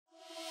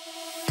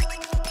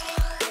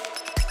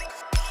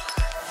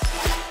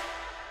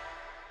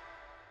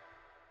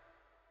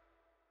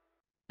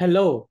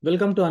Hello,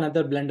 welcome to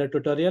another Blender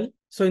tutorial.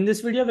 So in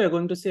this video, we are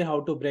going to see how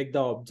to break the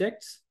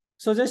objects.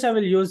 So just I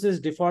will use this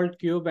default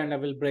cube and I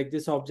will break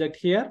this object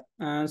here.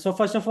 So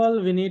first of all,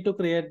 we need to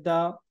create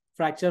the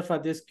fracture for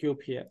this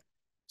cube here.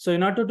 So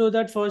in order to do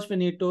that, first we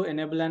need to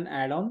enable an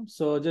add-on.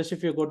 So just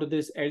if you go to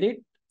this edit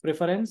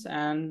preference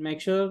and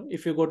make sure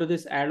if you go to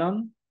this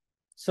add-on,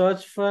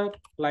 search for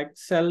like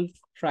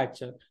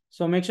cellfracture.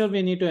 So make sure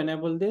we need to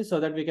enable this so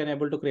that we can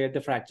able to create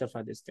the fracture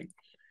for this thing.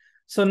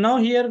 So now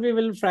here we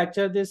will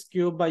fracture this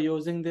cube by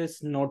using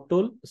this node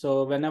tool.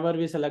 So whenever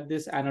we select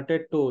this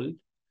annotate tool,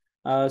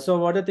 so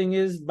what the thing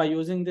is, by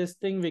using this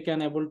thing, we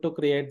can able to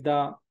create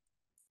the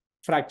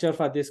fracture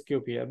for this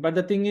cube here. But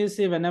the thing is,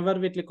 see, whenever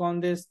we click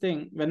on this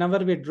thing, whenever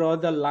we draw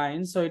the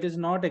line, so it is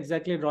not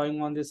exactly drawing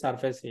on the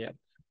surface here.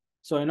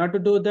 So in order to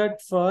do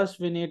that, first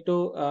we need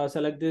to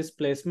select this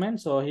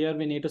placement. So here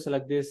we need to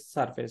select this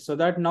surface so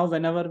that now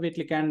whenever we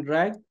click and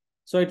drag,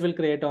 so it will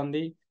create on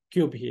the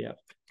cube here.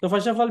 So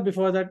first of all,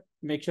 before that,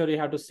 make sure you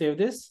have to save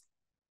this.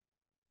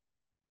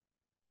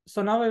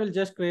 So now I will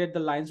just create the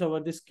lines over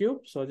this cube.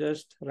 So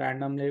just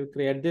randomly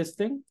create this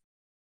thing.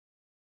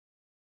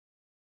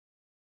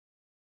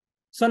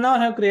 So now I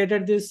have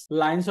created these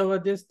lines over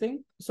this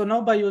thing. So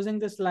now by using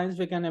these lines,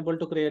 we can able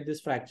to create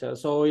this fracture.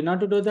 So in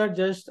order to do that,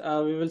 just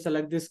we will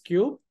select this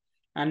cube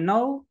and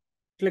now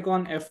click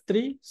on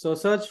F3. So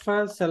search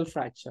for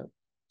cellfracture.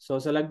 So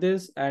select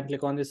this and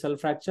click on this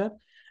cellfracture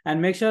and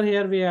make sure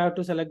here we have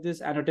to select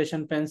this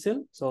annotation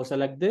pencil. So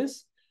select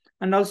this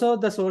and also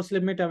the source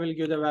limit, I will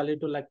give the value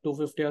to like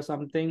 250 or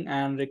something,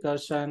 and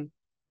recursion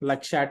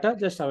like shatter,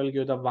 just I will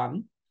give the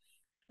 1.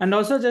 And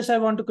also just I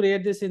want to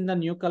create this in the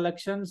new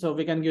collection. So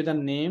we can give the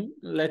name,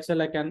 let's say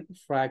like an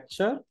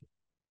fracture,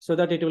 so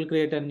that it will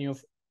create a new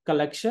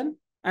collection.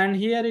 And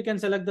here you can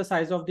select the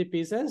size of the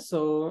pieces.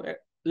 So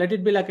let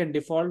it be like a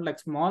default, like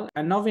small.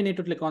 And now we need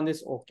to click on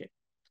this OK.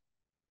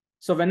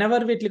 So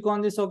whenever we click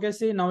on this OK,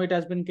 see now it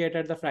has been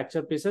created the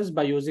fracture pieces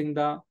by using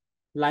the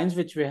lines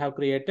which we have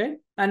created.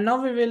 And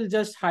now we will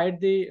just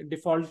hide the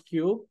default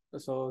cube.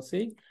 So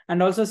see,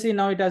 and also see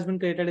now it has been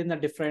created in a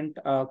different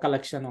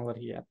collection over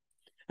here.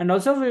 And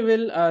also we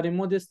will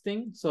remove this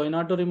thing. So in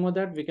order to remove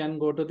that, we can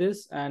go to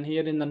this and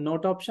here in the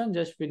note option,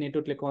 just we need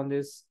to click on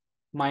this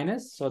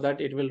minus so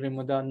that it will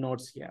remove the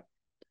notes here.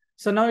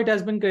 So now it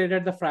has been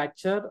created the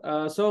fracture.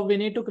 So we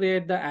need to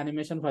create the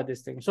animation for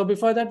this thing. So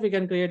before that, we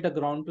can create the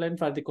ground plane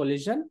for the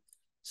collision.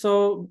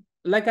 So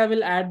like I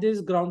will add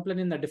this ground plane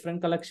in the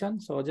different collection.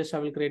 So just I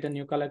will create a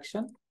new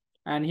collection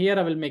and here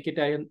I will make it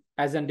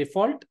as a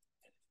default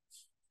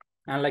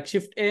and like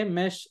Shift A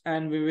mesh,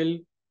 and we will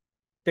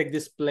take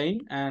this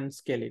plane and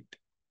scale it.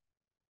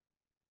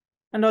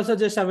 And also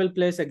just I will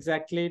place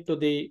exactly to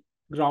the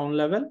ground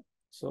level.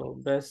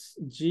 So press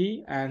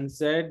G and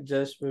Z,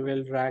 just we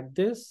will drag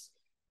this.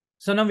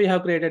 So now we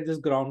have created this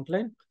ground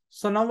plane.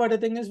 So now what the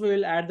thing is, we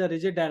will add the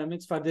rigid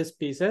dynamics for these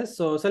pieces.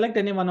 So select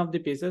any one of the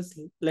pieces.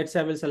 Let's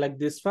say I will select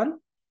this one.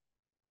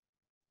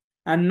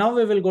 And now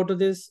we will go to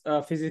this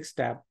physics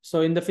tab.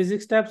 So in the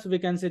physics tabs, we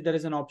can see there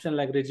is an option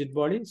like rigid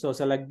body. So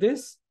select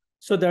this.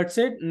 So that's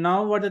it.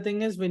 Now what the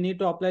thing is, we need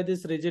to apply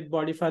this rigid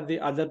body for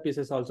the other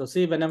pieces also.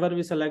 See, whenever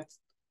we select,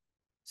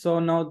 so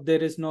now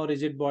there is no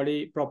rigid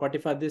body property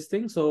for this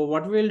thing. So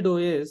what we'll do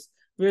is,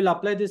 we'll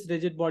apply this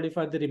rigid body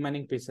for the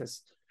remaining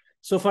pieces.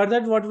 So for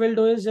that, what we'll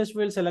do is just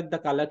we'll select the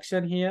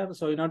collection here.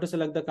 So in order to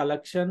select the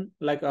collection,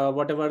 like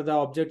whatever the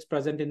objects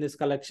present in this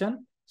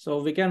collection,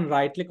 so we can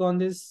right click on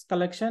this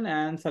collection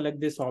and select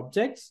these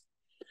objects.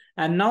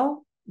 And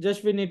now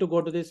just we need to go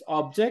to this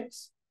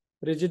objects,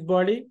 rigid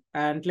body,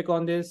 and click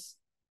on this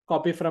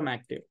copy from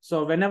active.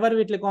 So whenever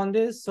we click on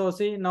this, so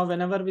see now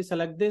whenever we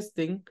select this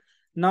thing,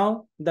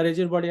 now the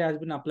rigid body has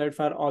been applied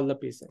for all the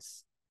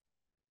pieces.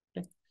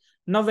 Okay.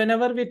 Now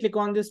whenever we click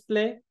on this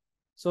play,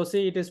 so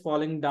see it is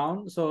falling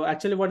down. So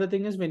actually what the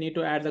thing is, we need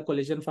to add the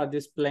collision for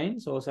this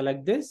plane. So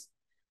select this.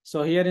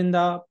 So here in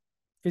the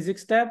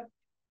physics tab,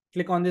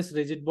 click on this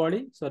rigid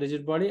body. So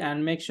rigid body,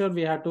 and make sure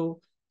we have to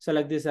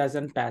select this as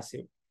an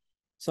passive.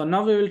 So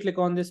now we will click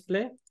on this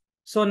play.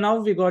 So now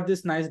we got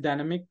this nice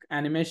dynamic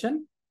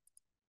animation.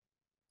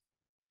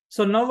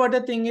 So now what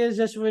the thing is,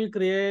 just we'll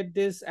create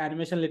this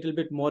animation a little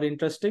bit more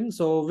interesting.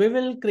 So we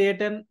will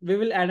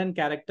add a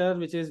character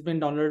which has been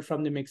downloaded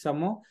from the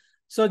Mixamo.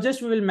 So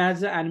just we will match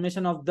the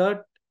animation of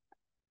that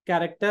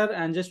character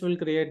and just will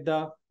create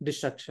the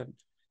destruction.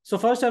 So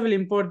first I will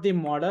import the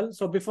model.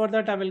 So before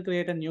that, I will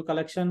create a new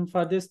collection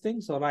for this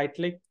thing. So right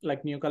click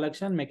like new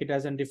collection, make it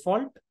as a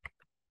default.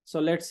 So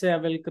let's say I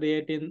will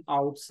create in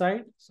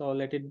outside. So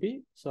let it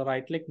be. So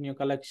right click new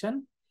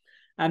collection.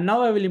 And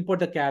now I will import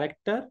the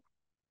character.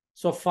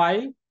 So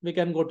file, we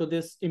can go to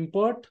this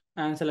import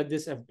and select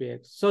this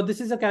FBX. So this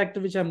is a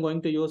character which I'm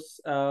going to use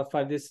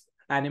for this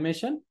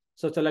animation.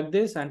 So select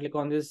this and click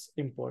on this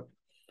import.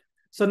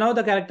 So now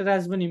the character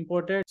has been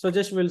imported. So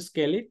just we'll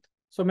scale it.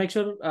 So make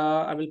sure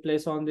I will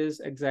place on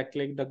this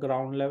exactly the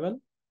ground level.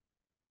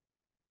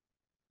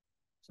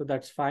 So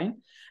that's fine.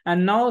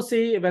 And now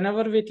see,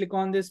 whenever we click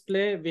on this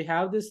play, we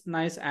have this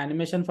nice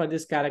animation for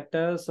this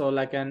character. So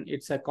like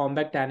it's a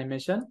compact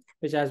animation,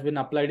 which has been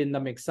applied in the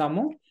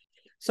Mixamo.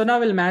 So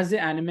now we'll match the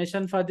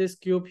animation for this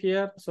cube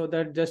here. So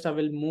that just I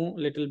will move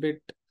a little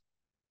bit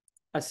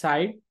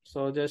aside.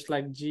 So just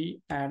like G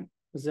and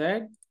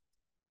Z.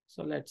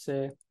 So let's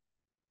say,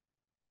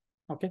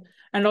 okay.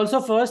 And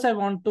also first I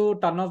want to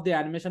turn off the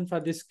animation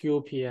for this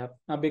cube here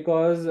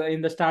because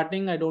in the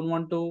starting, I don't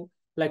want to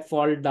like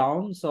fall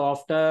down. So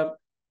after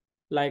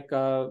like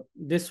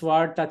this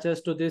word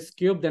touches to this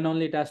cube, then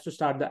only it has to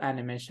start the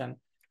animation.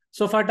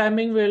 So for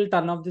timing, we'll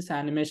turn off this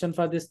animation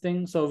for this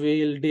thing. So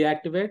we'll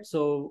deactivate.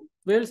 So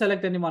we'll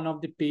select any one of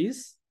the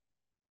piece.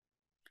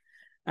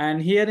 And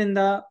here in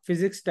the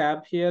physics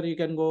tab, here you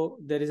can go,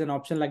 there is an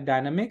option like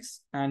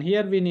dynamics. And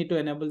here we need to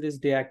enable this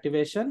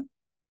deactivation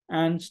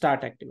and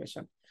start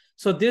activation.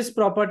 So this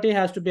property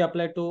has to be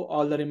applied to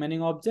all the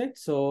remaining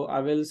objects. So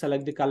I will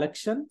select the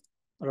collection,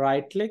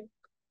 right click,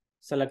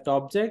 select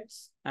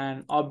objects,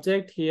 and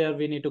object. Here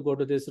we need to go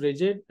to this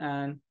rigid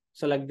and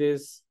select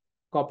this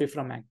copy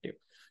from active.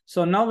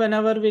 So now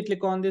whenever we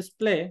click on this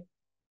play,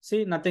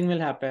 see, nothing will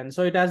happen.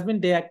 So it has been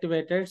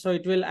deactivated. So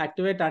it will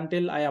activate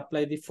until I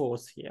apply the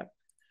force here.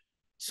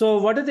 So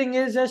what the thing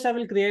is, just I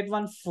will create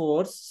one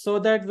force so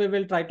that we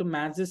will try to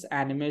match this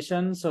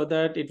animation so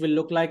that it will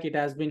look like it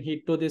has been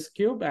hit to this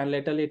cube and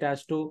later it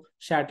has to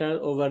shatter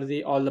over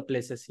the all the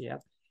places here.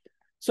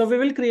 So we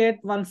will create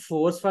one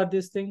force for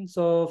this thing.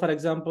 So for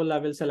example, I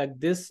will select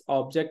this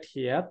object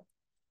here.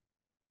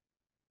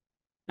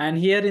 And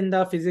here in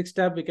the physics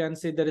tab, we can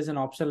see there is an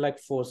option like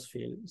force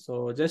field.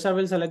 So just I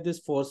will select this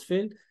force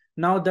field.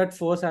 Now that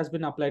force has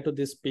been applied to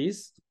this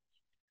piece.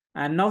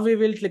 And now we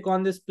will click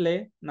on this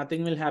play.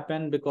 Nothing will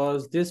happen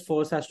because this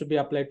force has to be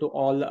applied to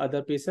all the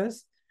other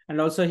pieces. And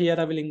also here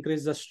I will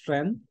increase the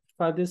strength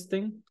for this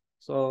thing.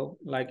 So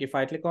like if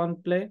I click on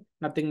play,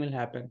 nothing will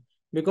happen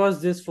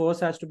because this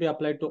force has to be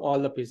applied to all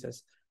the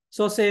pieces.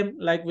 So same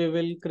like we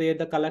will create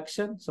the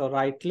collection. So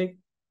right click,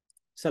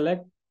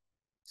 select.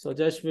 So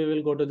just we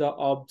will go to the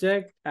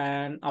object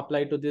and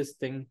apply to this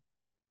thing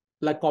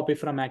like copy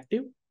from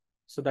active.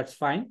 So that's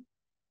fine.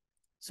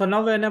 So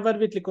now whenever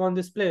we click on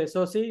this play,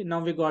 so see,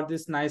 now we got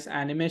this nice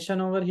animation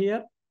over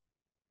here.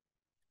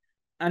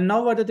 And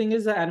now what the thing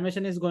is, the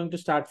animation is going to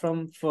start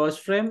from first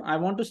frame. I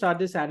want to start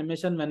this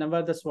animation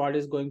whenever the sword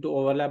is going to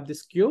overlap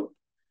this cube.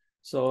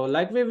 So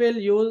like we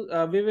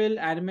will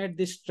animate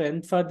the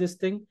strength for this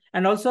thing.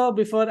 And also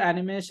before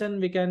animation,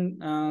 we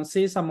can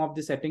see some of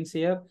the settings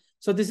here.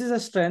 So this is a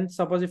strength.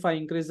 Suppose if I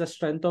increase the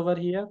strength over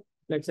here,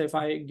 let's say if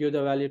I give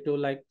the value to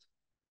like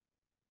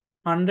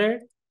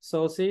 100.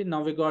 So see,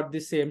 now we got the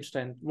same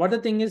strength. What the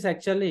thing is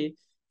actually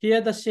here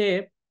the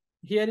shape,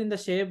 here in the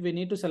shape, we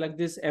need to select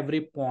this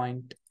every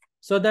point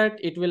so that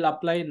it will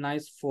apply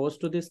nice force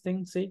to this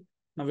thing. See,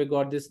 now we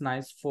got this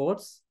nice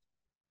force.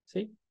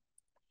 See,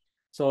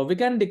 so we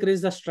can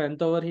decrease the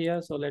strength over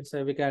here. So let's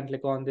say we can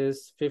click on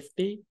this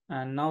 50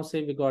 and now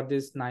see we got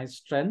this nice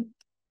strength.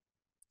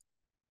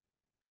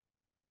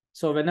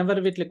 So whenever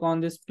we click on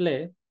this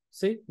play,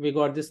 see, we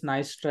got this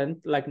nice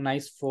strength, like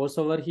nice force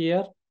over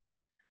here.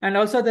 And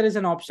also there is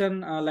an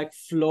option like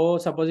flow.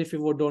 Suppose if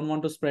you don't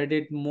want to spread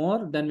it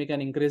more, then we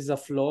can increase the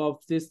flow of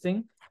this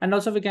thing. And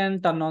also we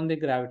can turn on the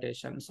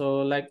gravitation.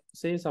 So like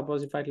say,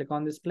 suppose if I click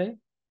on this play.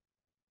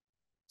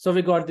 So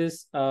we got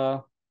this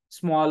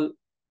small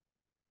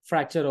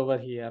fracture over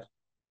here.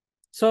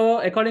 So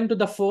according to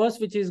the force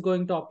which is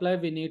going to apply,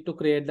 we need to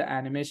create the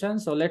animation.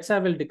 So let's say I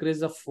will decrease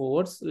the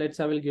force. Let's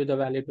say I will give the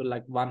value to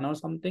like 1 or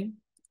something.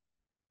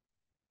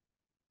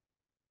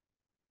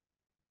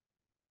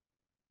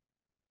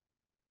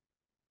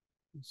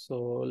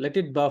 So let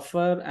it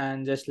buffer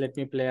and just let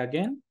me play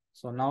again.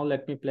 So now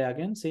let me play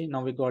again. See,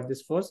 now we got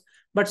this force,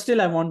 but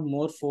still I want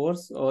more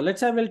force. So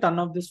let's say I will turn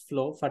off this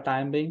flow for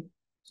time being.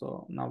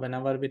 So now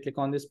whenever we click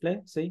on this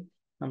play, see,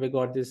 now we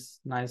got this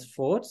nice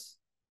force.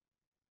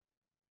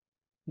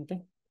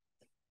 Okay.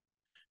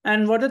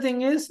 And what the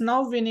thing is,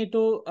 now we need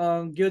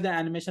to give the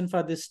animation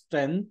for this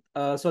strength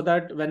so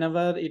that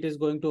whenever it is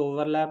going to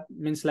overlap,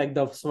 means like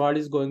the sword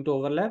is going to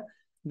overlap,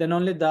 then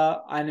only the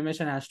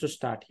animation has to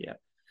start here.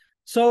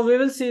 So we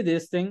will see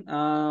this thing.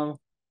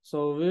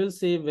 So we will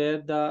see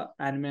where the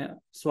anime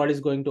sword is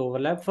going to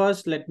overlap.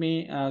 First, let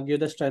me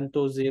give the strength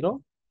to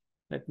 0.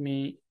 Let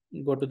me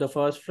go to the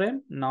first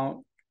frame.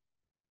 Now,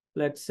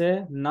 let's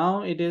say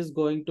now it is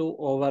going to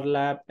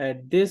overlap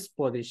at this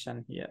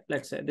position here.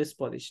 Let's say this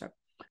position.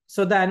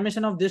 So the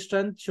animation of this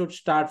strength should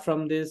start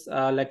from this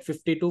like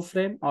 52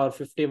 frame or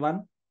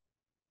 51.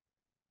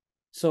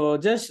 So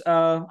just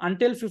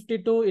until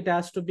 52, it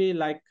has to be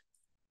like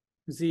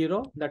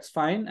 0. That's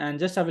fine. And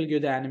just I will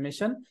give the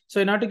animation. So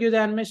in order to give the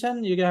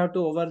animation, you have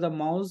to hover the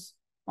mouse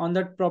on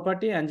that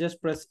property and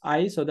just press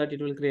I so that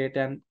it will create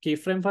an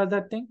keyframe for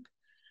that thing.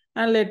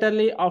 And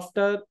laterally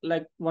after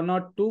like 1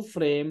 or 2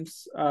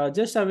 frames,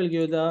 just I will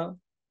give the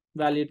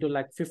value to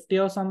like 50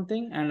 or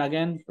something. And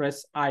again,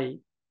 press I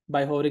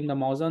by hovering the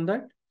mouse on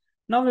that.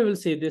 Now we will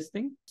see this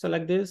thing. So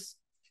like this,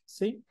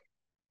 see.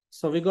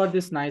 So we got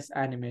this nice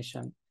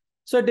animation.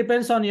 So it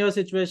depends on your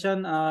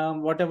situation.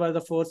 Whatever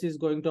the force is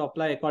going to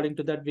apply, according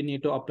to that, we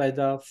need to apply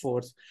the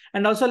force.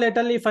 And also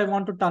laterally, if I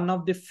want to turn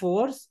off the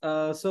force,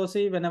 so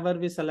see, whenever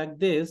we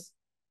select this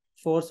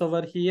force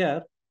over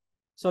here,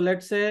 so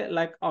let's say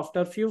like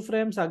after few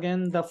frames,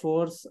 again, the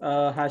force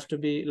has to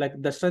be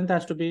like the strength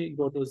has to be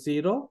go to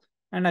 0,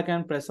 and I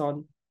can press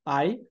on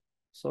I.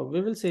 So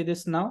we will see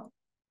this now.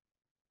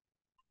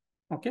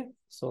 Okay.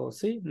 So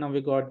see, now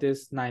we got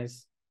this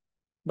nice.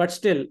 But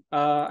still,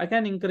 I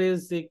can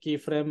increase the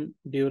keyframe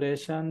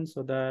duration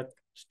so that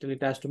still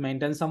it has to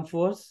maintain some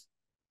force.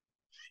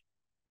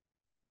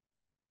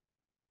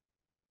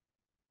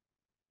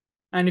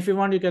 And if you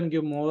want, you can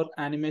give more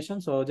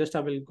animation. So just I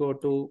will go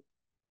to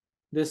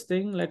this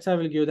thing. Let's say I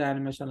will give the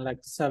animation like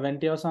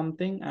 70 or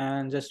something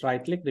and just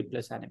right click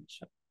replace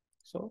animation.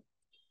 So,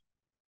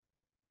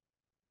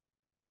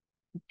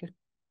 okay.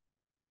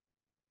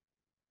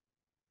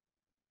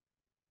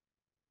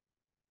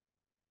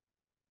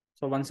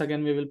 So once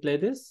again, we will play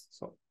this.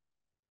 So,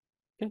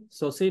 okay.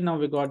 So see, now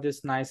we got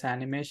this nice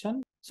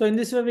animation. So in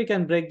this way, we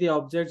can break the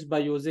objects by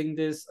using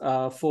this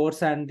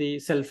force and the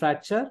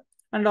cellfracture.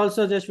 And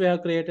also just we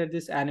have created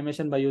this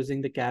animation by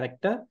using the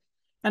character.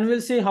 And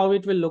we'll see how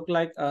it will look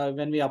like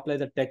when we apply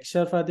the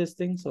texture for this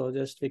thing. So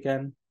just we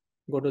can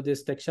go to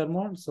this texture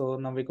mode. So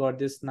now we got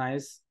this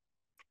nice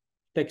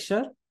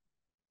texture.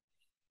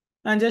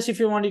 And just if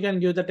you want, you can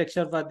give the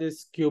texture for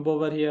this cube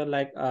over here,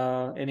 like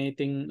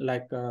anything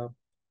like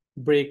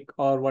brick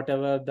or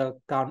whatever the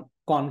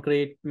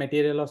concrete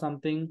material or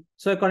something.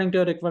 So according to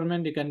your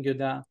requirement, you can give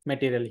the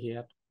material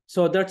here.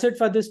 So that's it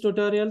for this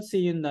tutorial.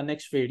 See you in the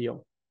next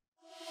video.